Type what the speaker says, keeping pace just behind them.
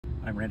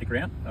I'm Randy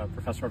Grant, a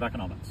professor of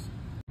economics.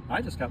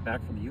 I just got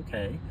back from the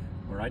UK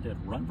where I did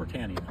Run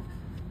Britannia,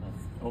 an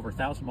over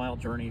 1,000-mile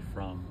journey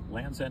from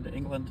Land's End,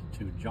 England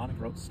to John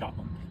O'Groats,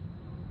 Scotland.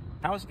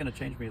 How is it going to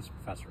change me as a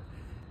professor?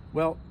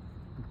 Well,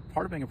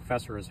 part of being a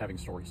professor is having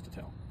stories to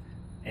tell.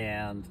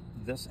 And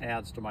this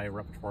adds to my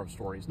repertoire of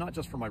stories, not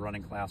just for my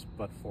running class,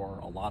 but for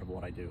a lot of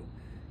what I do.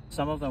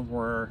 Some of them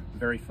were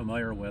very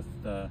familiar with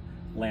the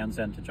Land's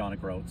End to John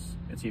O'Groats.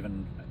 It's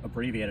even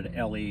abbreviated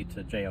LE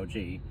to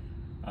JOG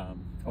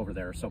over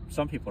there. So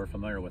some people are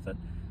familiar with it.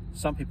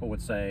 Some people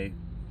would say,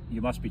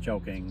 you must be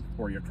joking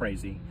or you're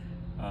crazy.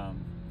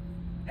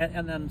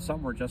 And then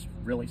some were just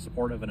really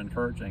supportive and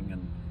encouraging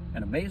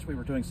and amazed we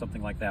were doing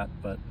something like that,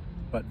 but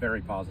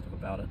very positive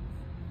about it.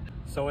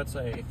 So it's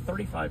a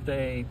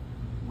 35-day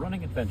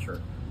running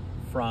adventure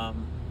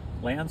from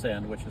Land's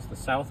End, which is the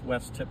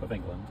southwest tip of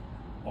England,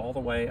 all the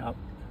way up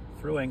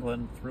through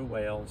England, through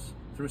Wales,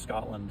 through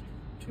Scotland,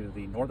 to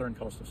the northern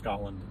coast of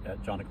Scotland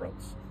at John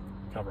O'Groats,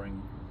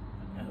 covering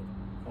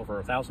over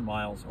 1,000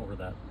 miles over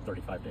that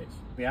 35 days.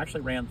 We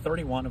actually ran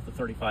 31 of the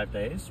 35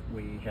 days.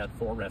 We had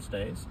 4 rest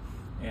days,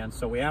 and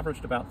so we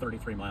averaged about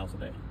 33 miles a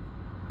day.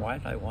 Why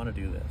did I want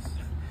to do this?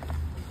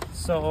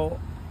 So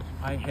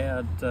I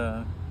had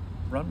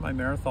run my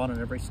marathon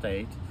in every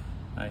state.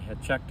 I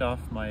had checked off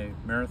my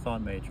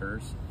marathon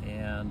majors,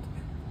 and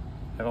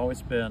I've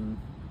always been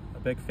a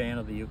big fan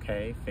of the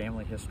UK,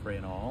 family history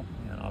and all,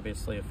 and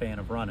obviously a fan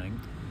of running.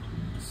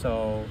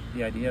 So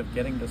the idea of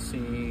getting to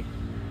see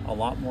a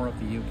lot more of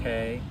the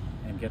UK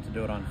and get to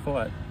do it on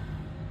foot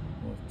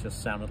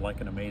just sounded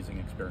like an amazing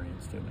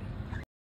experience to me.